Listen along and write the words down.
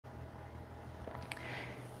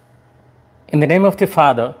In the name of the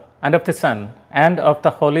Father, and of the Son, and of the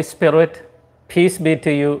Holy Spirit, peace be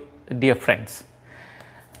to you, dear friends.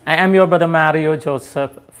 I am your brother Mario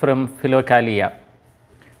Joseph from Philokalia.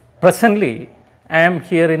 Presently, I am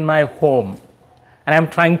here in my home and I am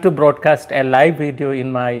trying to broadcast a live video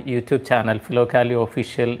in my YouTube channel, Philokalia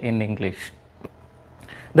Official in English.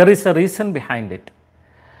 There is a reason behind it.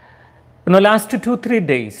 In the last 2-3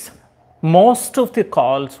 days, most of the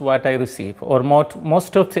calls what I receive or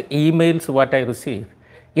most of the emails what I receive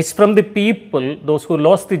is from the people, those who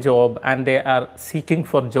lost the job and they are seeking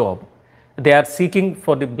for job. They are seeking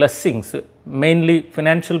for the blessings, mainly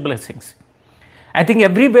financial blessings. I think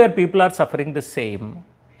everywhere people are suffering the same,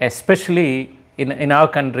 especially in our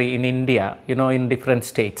country, in India, in different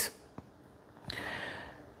states.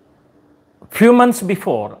 Few months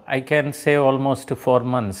before, I can say almost 4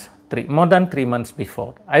 months, more than 3 months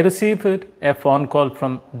before, I received a phone call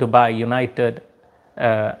from Dubai, United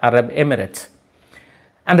Arab Emirates.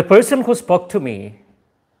 And the person who spoke to me,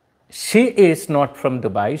 she is not from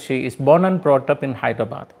Dubai. She is born and brought up in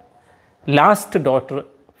Hyderabad. Last daughter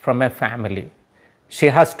from a family. She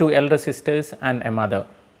has 2 elder sisters and a mother.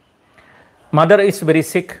 Mother is very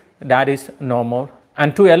sick, dad is no more.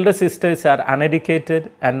 And 2 elder sisters are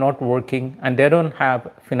uneducated and not working, and they don't have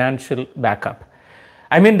financial backup.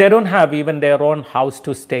 I mean, they don't have even their own house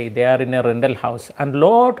to stay. They are in a rental house and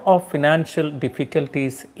lot of financial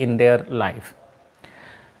difficulties in their life.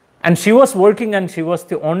 And she was working and she was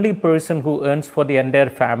the only person who earns for the entire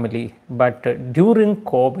family. But during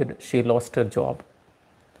COVID, she lost her job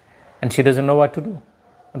and she doesn't know what to do.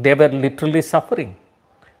 They were literally suffering.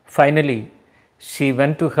 Finally, she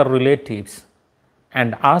went to her relatives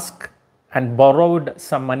and asked and borrowed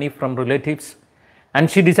some money from relatives. And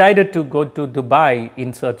she decided to go to Dubai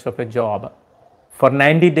in search of a job. For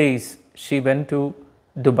 90 days, she went to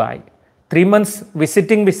Dubai. 3 months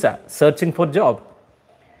visiting visa, searching for job.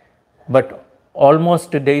 But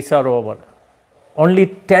almost the days are over. Only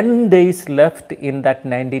 10 days left in that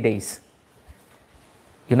 90 days.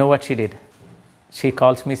 You know what she did? She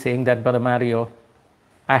calls me saying that, Brother Mario,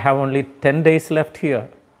 I have only 10 days left here.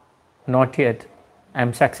 Not yet. I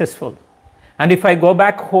am successful. And if I go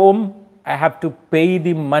back home, I have to pay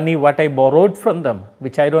the money what I borrowed from them,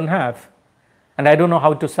 which I don't have. And I don't know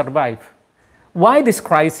how to survive. Why this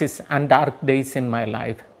crisis and dark days in my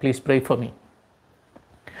life? Please pray for me.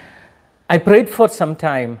 I prayed for some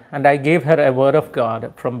time and I gave her a word of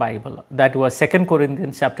God from Bible. That was 2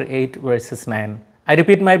 Corinthians chapter 8 verses 9. I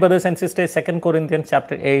repeat, my brothers and sisters, 2 Corinthians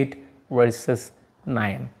chapter 8 verses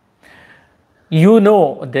 9. You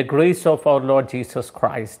know the grace of our Lord Jesus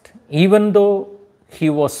Christ. Even though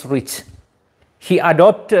he was rich, he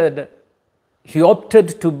opted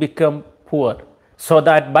to become poor, so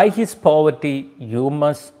that by his poverty you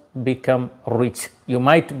must become rich. You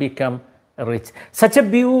might become rich. Such a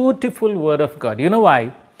beautiful word of God. You know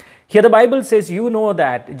why? Here the Bible says, you know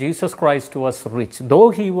that Jesus Christ was rich. Though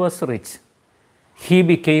he was rich, he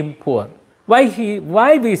became poor.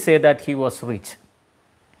 Why we say that he was rich?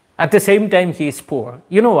 At the same time, he is poor.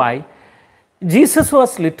 You know why? Jesus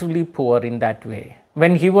was literally poor in that way.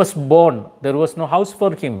 When he was born, there was no house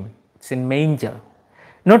for him. It's in manger.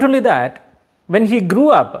 Not only that, when he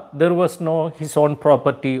grew up, there was no his own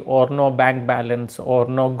property or no bank balance or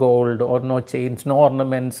no gold or no chains, no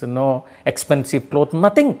ornaments, no expensive clothes,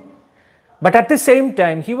 nothing. But at the same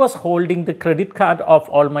time, he was holding the credit card of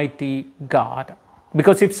Almighty God.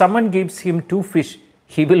 Because if someone gives him 2 fish,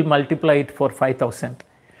 he will multiply it for 5,000.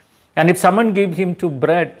 And if someone gives him 2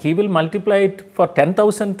 bread, he will multiply it for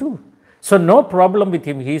 10,000 too. So no problem with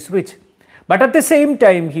him, he is rich. But at the same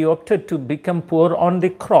time, he opted to become poor on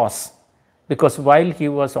the cross. Because while he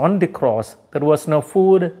was on the cross, there was no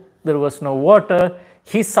food, there was no water.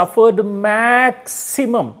 He suffered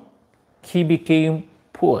maximum. He became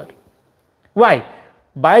poor. Why?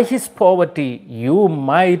 By his poverty, you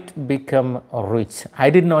might become rich.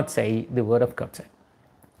 I did not say, the word of God said.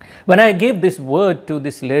 When I gave this word to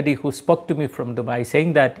this lady who spoke to me from Dubai,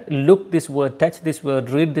 saying that, look this word, touch this word,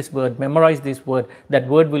 read this word, memorize this word, that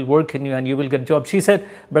word will work in you and you will get a job. She said,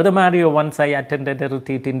 Brother Mario, once I attended a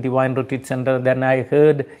retreat in Divine Retreat Center, then I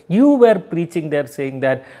heard you were preaching there saying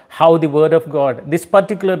that how the word of God, this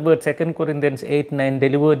particular word, 2 Corinthians 8:9,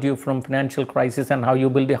 delivered you from financial crisis and how you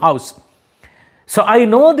build a house. So I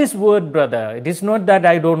know this word, brother. It is not that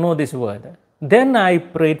I don't know this word. Then I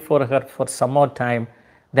prayed for her for some more time.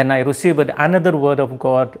 Then I received another word of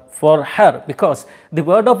God for her, because the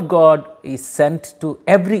word of God is sent to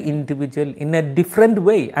every individual in a different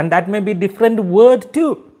way, and that may be different word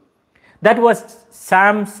too. That was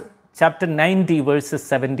Psalms chapter 90 verses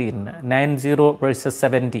 17, 90 verses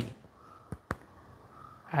 70.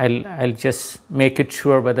 I'll just make it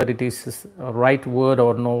sure whether it is a right word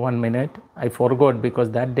or no. 1 minute. I forgot because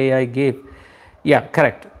that day I gave. Yeah,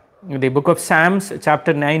 correct. The book of Psalms,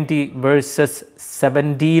 chapter 90, verses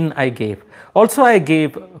 17, I gave. Also, I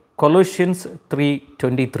gave Colossians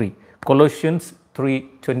 3:23. Colossians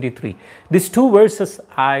 3:23. These two verses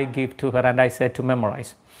I gave to her and I said to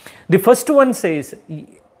memorize. The first one says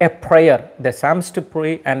a prayer, the Psalms to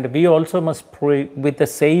pray, and we also must pray with the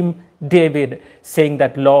same David saying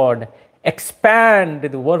that, Lord, expand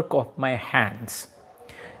the work of my hands,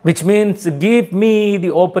 which means give me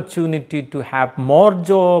the opportunity to have more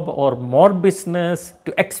job or more business,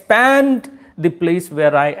 to expand the place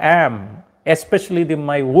where I am, especially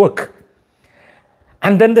my work.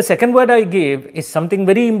 And then the second word I gave is something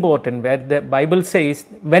very important, where the Bible says,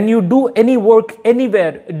 when you do any work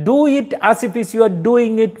anywhere, do it as if you are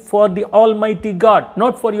doing it for the Almighty God,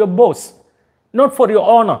 not for your boss, not for your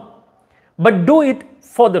honor, but do it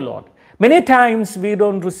for the Lord. Many times we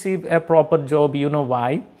don't receive a proper job. You know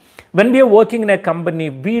why? When we are working in a company,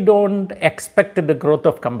 we don't expect the growth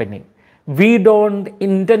of company. We don't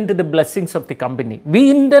intend the blessings of the company. We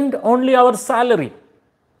intend only our salary.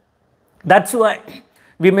 That's why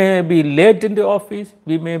we may be late in the office,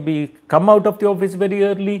 we may be come out of the office very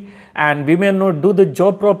early, and we may not do the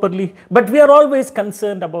job properly, but we are always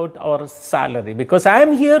concerned about our salary, because I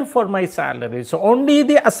am here for my salary. So only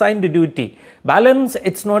the assigned duty. Balance,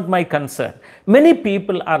 it's not my concern. Many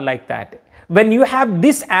people are like that. When you have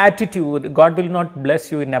this attitude, God will not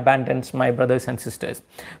bless you in abundance, my brothers and sisters.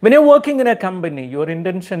 When you're working in a company, your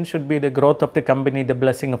intention should be the growth of the company, the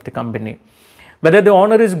blessing of the company. Whether the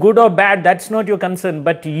honor is good or bad, that's not your concern.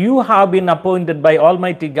 But you have been appointed by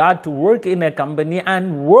Almighty God to work in a company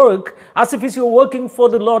and work as if you're working for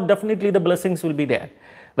the Lord. Definitely the blessings will be there.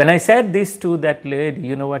 When I said this to that lady,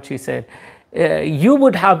 you know what she said? You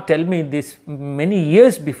would have told me this many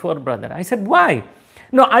years before, brother. I said, why?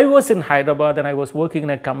 No, I was in Hyderabad and I was working in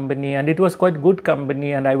a company, and it was quite good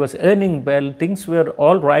company, and I was earning well. Things were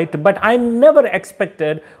all right, but I never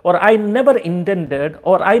expected, or I never intended,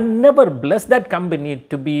 or I never blessed that company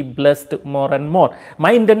to be blessed more and more.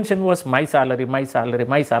 My intention was my salary, my salary,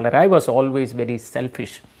 my salary. I was always very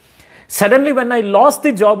selfish. Suddenly, when I lost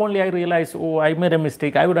the job, only I realized, oh, I made a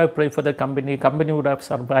mistake. I would have prayed for the company would have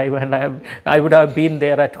survived, and I would have been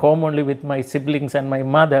there at home only with my siblings and my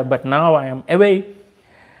mother, but now I am away.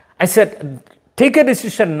 I said, take a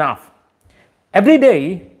decision now. Every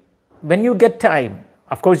day, when you get time,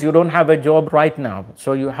 of course, you don't have a job right now,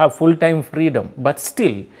 so you have full-time freedom, but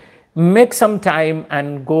still, make some time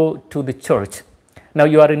and go to the church. Now,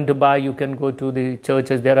 you are in Dubai, you can go to the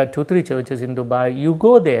churches. There are 2-3 churches in Dubai. You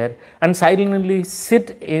go there and silently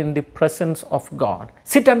sit in the presence of God.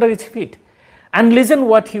 Sit under His feet and listen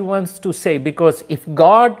what He wants to say, because if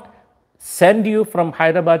God send you from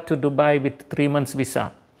Hyderabad to Dubai with 3 months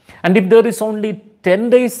visa, and if there is only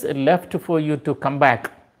 10 days left for you to come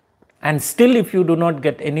back, and still if you do not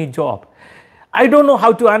get any job, I don't know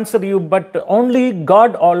how to answer you, but only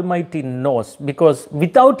God Almighty knows, because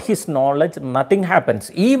without His knowledge, nothing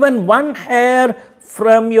happens. Even one hair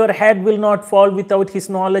from your head will not fall without His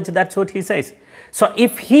knowledge. That's what He says. So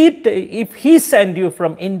if He send you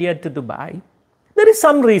from India to Dubai, there is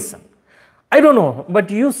some reason. I don't know,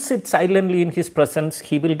 but you sit silently in His presence,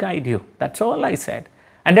 He will guide you. That's all I said.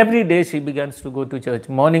 And every day she begins to go to church.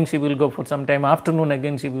 Morning she will go for some time, afternoon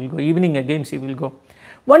again she will go, evening again she will go.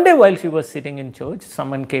 One day while she was sitting in church,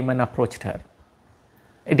 someone came and approached her.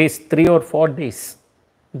 It is 3 or 4 days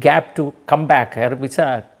gap to come back. Her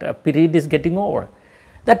visa period is getting over.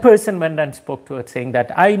 That person went and spoke to her saying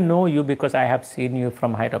that, I know you because I have seen you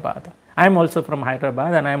from Hyderabad. I am also from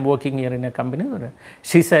Hyderabad and I am working here in a company.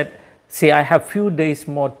 She said, see, I have few days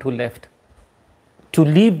more to left to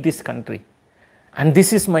leave this country. And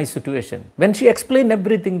this is my situation. When she explained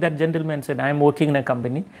everything, that gentleman said, I am working in a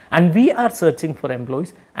company and we are searching for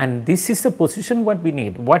employees, and this is the position what we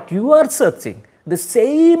need. What you are searching, the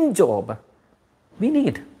same job we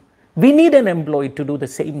need. We need an employee to do the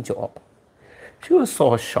same job. She was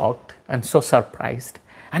so shocked and so surprised.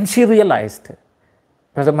 And she realized,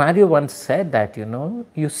 Brother Mario once said that,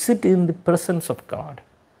 you sit in the presence of God.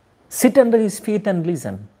 Sit under His feet and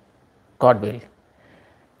listen. God will.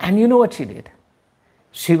 And you know what she did?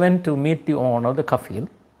 She went to meet the owner, the kafil.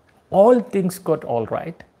 All things got all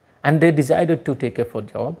right, and they decided to take her for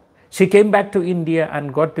job. She came back to India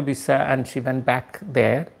and got the visa, and she went back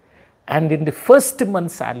there. And in the first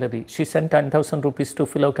month's salary, she sent 10,000 rupees to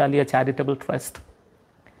Philokalia Charitable Trust.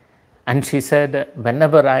 And she said,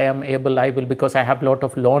 whenever I am able, I will, because I have a lot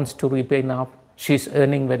of loans to repay now. She's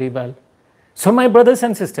earning very well. So my brothers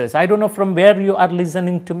and sisters, I don't know from where you are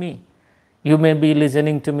listening to me. You may be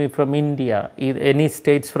listening to me from India, any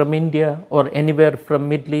states from India, or anywhere from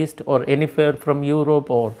Middle East, or anywhere from Europe,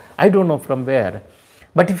 or I don't know from where.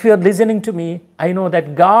 But if you are listening to me, I know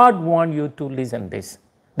that God wants you to listen this.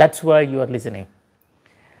 That's why you are listening.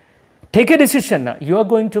 Take a decision. You are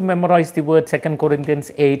going to memorize the word 2 Corinthians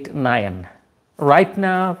 8:9. Right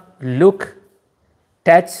now, look,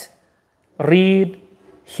 touch, read,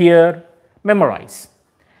 hear, memorize.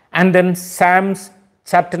 And then Psalms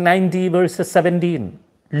chapter 90 verses 17.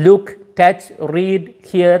 Look, touch, read,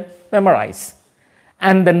 hear, memorize.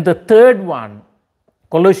 And then the third one,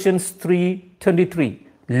 Colossians 3:23.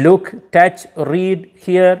 Look, touch, read,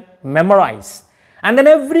 hear, memorize. And then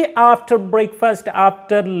every after breakfast,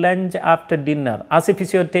 after lunch, after dinner, as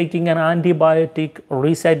if you're taking an antibiotic,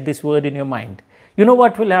 recite this word in your mind. You know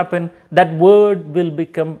what will happen? That word will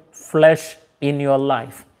become flesh in your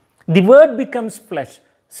life. The word becomes flesh.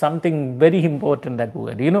 Something very important, that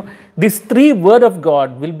word. You know, these three words of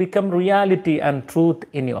God will become reality and truth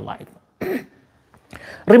in your life.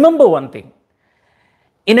 Remember one thing.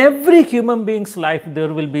 In every human being's life,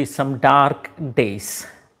 there will be some dark days.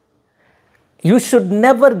 You should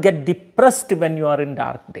never get depressed when you are in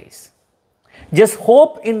dark days. Just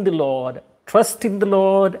hope in the Lord, trust in the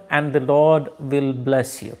Lord, and the Lord will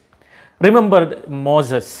bless you. Remember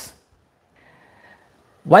Moses.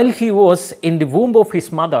 While he was in the womb of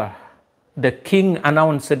his mother, the king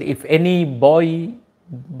announced that if any boy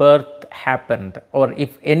birth happened, or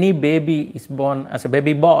if any baby is born as a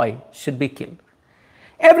baby boy, should be killed.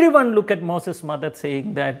 Everyone looked at Moses' mother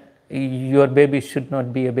saying that your baby should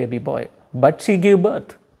not be a baby boy. But she gave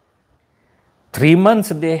birth. 3 months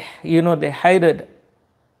they hid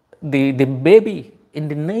the baby in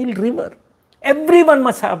the Nile River. Everyone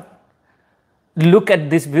must have looked at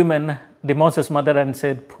this woman, the Moses' mother, and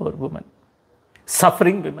said, poor woman,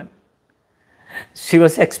 suffering woman. She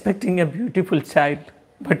was expecting a beautiful child,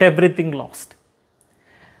 but everything lost.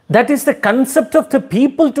 That is the concept of the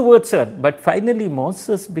people towards her. But finally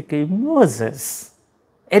Moses became Moses,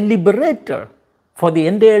 a liberator for the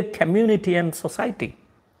entire community and society.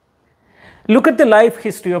 Look at the life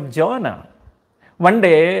history of Jonah. One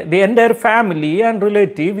day, the entire family and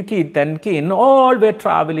relative, kith and kin, all were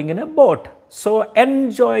traveling in a boat. So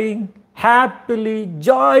enjoying, happily,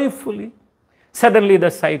 joyfully. Suddenly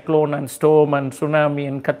the cyclone and storm and tsunami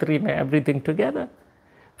and Katrina, everything together.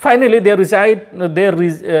 Finally, they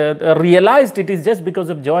realized it is just because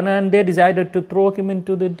of Jonah, and they decided to throw him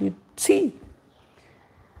into the deep sea.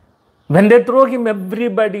 When they threw him,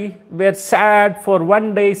 everybody were sad for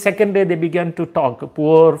one day. Second day, they began to talk.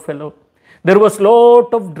 Poor fellow. There was a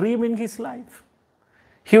lot of dream in his life.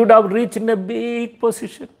 He would have reached in a big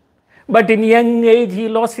position. But in young age, he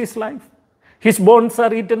lost his life. His bones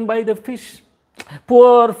are eaten by the fish.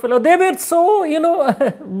 Poor fellow. They were so,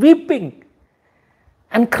 weeping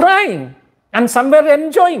and crying. And some were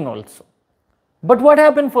enjoying also. But what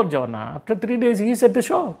happened for Jonah? After 3 days, he is at the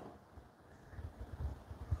shore,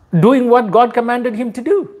 doing what God commanded him to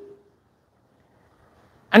do.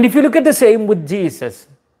 And if you look at the same with Jesus,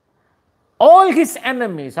 all his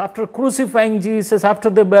enemies, after crucifying Jesus, after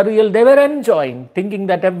the burial, they were enjoying, thinking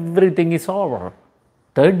that everything is over.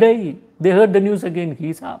 Third day, they heard the news again, he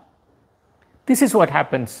is up. This is what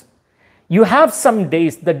happens. You have some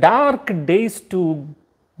days, the dark days to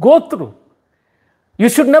go through. You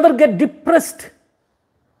should never get depressed,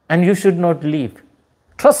 and you should not leave.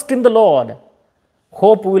 Trust in the Lord.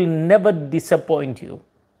 Hope will never disappoint you.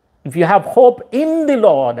 If you have hope in the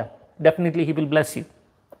Lord, definitely He will bless you.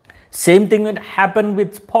 Same thing would happen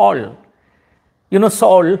with Paul.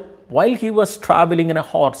 Saul, while he was traveling in a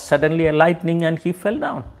horse, suddenly a lightning and he fell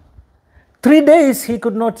down. 3 days he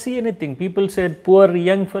could not see anything. People said, poor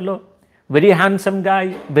young fellow, very handsome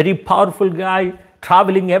guy, very powerful guy,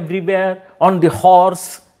 traveling everywhere on the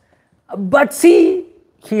horse. But see,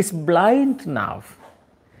 he's blind now.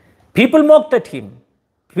 People mocked at him.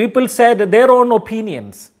 People said their own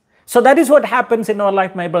opinions. So that is what happens in our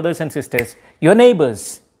life, my brothers and sisters. Your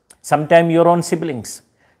neighbors, sometimes your own siblings,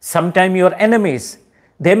 sometimes your enemies,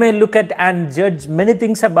 they may look at and judge many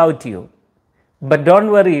things about you. But don't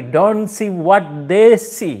worry, don't see what they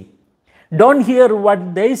see. Don't hear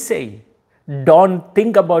what they say. Don't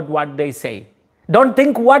think about what they say. Don't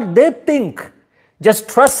think what they think. Just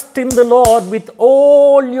trust in the Lord with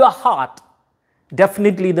all your heart.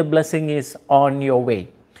 Definitely the blessing is on your way.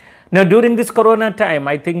 Now, during this corona time,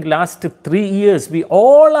 I think last 3 years, we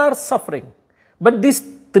all are suffering. But these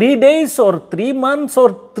 3 days or 3 months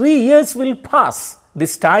or 3 years will pass.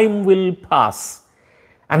 This time will pass.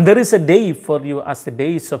 And there is a day for you as the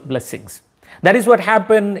days of blessings. That is what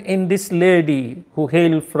happened in this lady who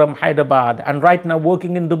hailed from Hyderabad and right now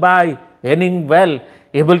working in Dubai earning well,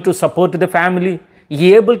 able to support the family,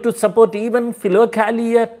 able to support even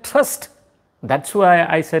Philokalia trust. That's why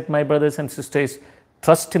I said, my brothers and sisters,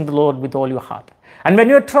 trust in the Lord with all your heart. And when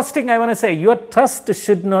you're trusting, I want to say, your trust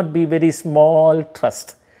should not be very small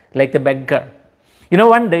trust, like the beggar. You know,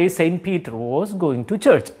 one day St. Peter was going to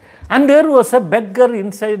church, and there was a beggar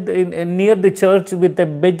inside near the church with a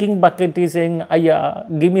begging bucket. He's saying, Aya,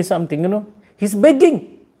 give me something, you know. He's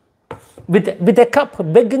begging with a cup, a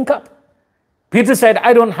begging cup. Peter said,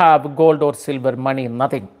 I don't have gold or silver, money,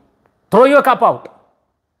 nothing. Throw your cup out.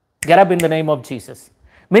 Get up in the name of Jesus.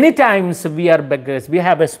 Many times we are beggars. We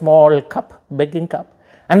have a small cup, begging cup,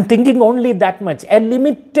 and thinking only that much, a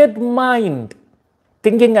limited mind.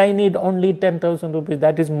 Thinking I need only 10,000 rupees,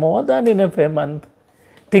 that is more than enough a month.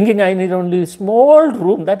 Thinking I need only a small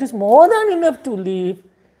room, that is more than enough to live.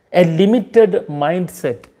 A limited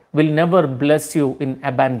mindset will never bless you in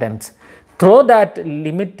abundance. Throw that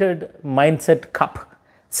limited mindset cup.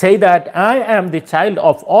 Say that I am the child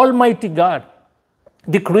of Almighty God.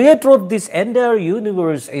 The creator of this entire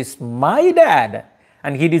universe is my dad,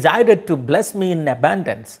 and he decided to bless me in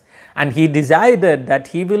abundance. And he decided that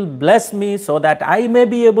he will bless me so that I may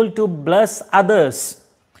be able to bless others.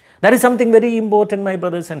 That is something very important, my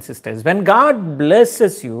brothers and sisters. When God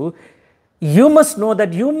blesses you, you must know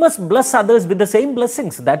that you must bless others with the same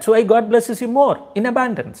blessings. That's why God blesses you more in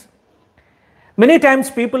abundance. Many times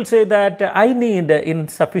people say that I need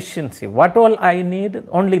insufficiency. What all I need?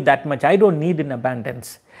 Only that much. I don't need in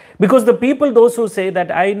abundance. Because the people, those who say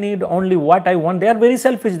that I need only what I want, they are very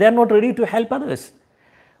selfish. They are not ready to help others.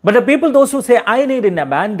 But the people, those who say I need in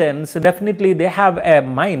abundance, definitely they have a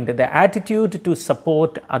mind, the attitude to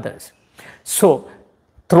support others. So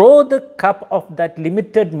throw the cup of that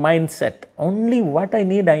limited mindset. Only what I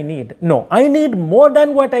need, I need. No, I need more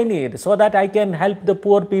than what I need so that I can help the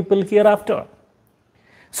poor people hereafter.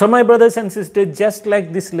 So my brothers and sisters, just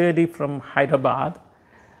like this lady from Hyderabad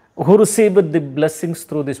who received the blessings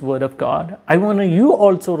through this word of God, I want you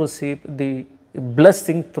also receive the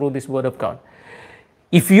blessing through this word of God.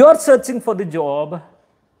 If you are searching for the job,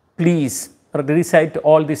 please recite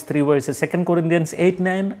all these three verses, 2 Corinthians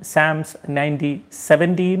 8:9, Psalms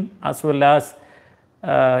 90:17, as well as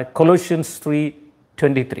Colossians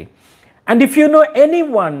 3:23. And if you know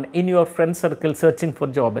anyone in your friend circle searching for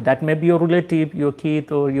job, that may be your relative, your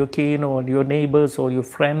kid, or your kin, or your neighbors, or your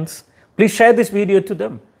friends, please share this video to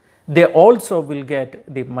them. They also will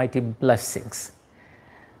get the mighty blessings.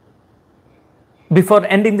 Before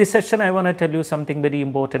ending this session, I want to tell you something very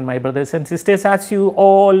important, my brothers and sisters. As you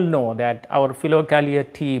all know that our Philokalia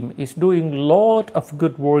team is doing a lot of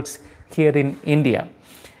good works here in India.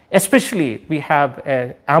 Especially, we have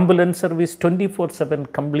an ambulance service 24/7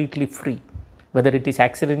 completely free. Whether it is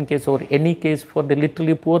accident case or any case for the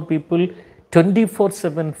literally poor people,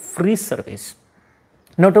 24/7 free service.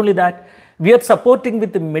 Not only that, we are supporting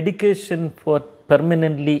with the medication for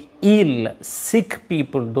permanently ill, sick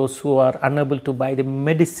people, those who are unable to buy the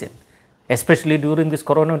medicine. Especially during this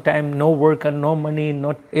corona time, no work and no money,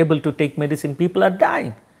 not able to take medicine, people are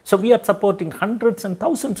dying. So we are supporting hundreds and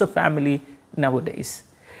thousands of families nowadays.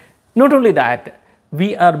 Not only that,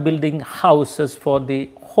 we are building houses for the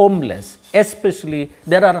homeless. Especially,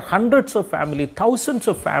 there are hundreds of families, thousands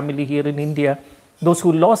of families here in India, those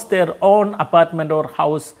who lost their own apartment or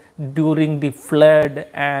house during the flood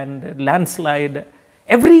and landslide.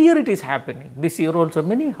 Every year it is happening. This year also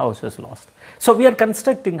many houses lost. So we are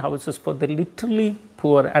constructing houses for the literally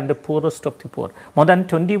poor and the poorest of the poor. More than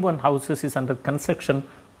 21 houses is under construction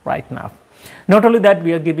right now. Not only that,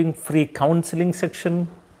 we are giving free counseling section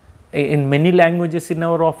in many languages in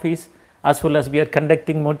our office, as well as we are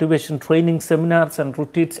conducting motivation training seminars and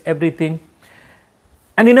retreats, everything.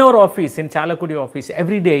 And in our office, in Chalakudi office,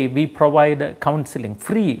 every day we provide counseling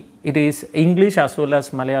free. It is English as well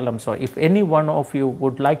as Malayalam. So if any one of you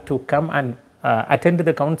would like to come and attend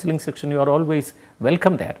the counseling section, you are always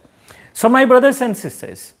welcome there. So my brothers and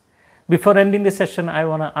sisters, before ending the session, I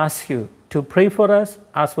want to ask you to pray for us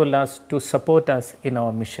as well as to support us in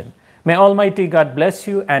our mission. May Almighty God bless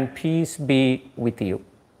you and peace be with you.